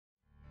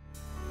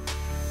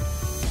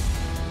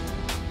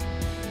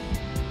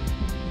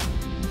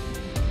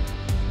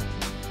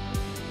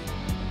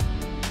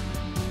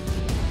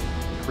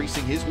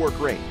increasing his work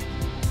rate.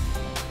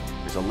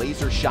 There's a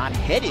laser shot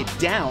headed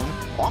down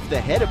off the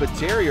head of a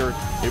Terrier.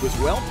 It was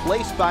well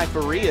placed by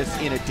Farias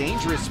in a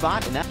dangerous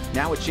spot, and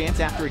now a chance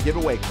after a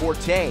giveaway.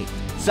 Corte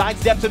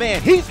sidesteps a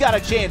man. He's got a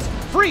chance.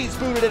 Freeze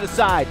booted it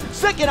aside.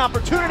 Second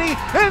opportunity,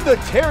 and the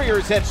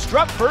Terriers have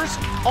struck first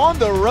on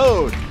the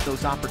road.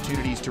 Those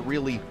opportunities to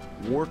really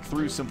work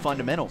through some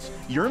fundamentals.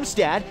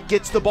 Yermstad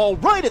gets the ball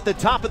right at the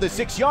top of the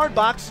 6-yard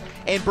box,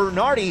 and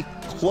Bernardi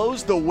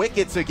closed the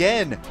wickets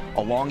again.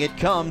 Along it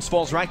comes,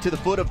 falls right to the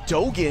foot of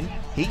Dogan.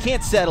 He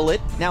can't settle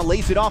it. Now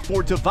lays it off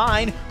for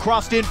Devine.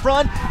 Crossed in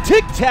front.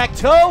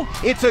 Tic-tac-toe.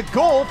 It's a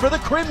goal for the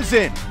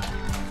Crimson.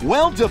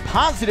 Well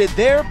deposited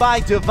there by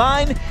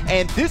Devine,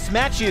 and this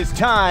match is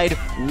tied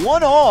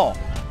 1-1.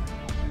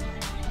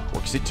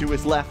 Works it to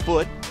his left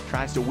foot.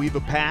 Tries to weave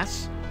a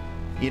pass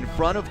in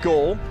front of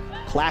goal.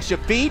 Clash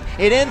of feet.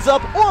 It ends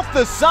up off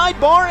the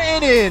sidebar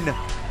and in.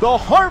 The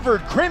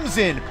Harvard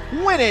Crimson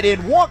win it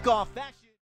in walk-off fashion.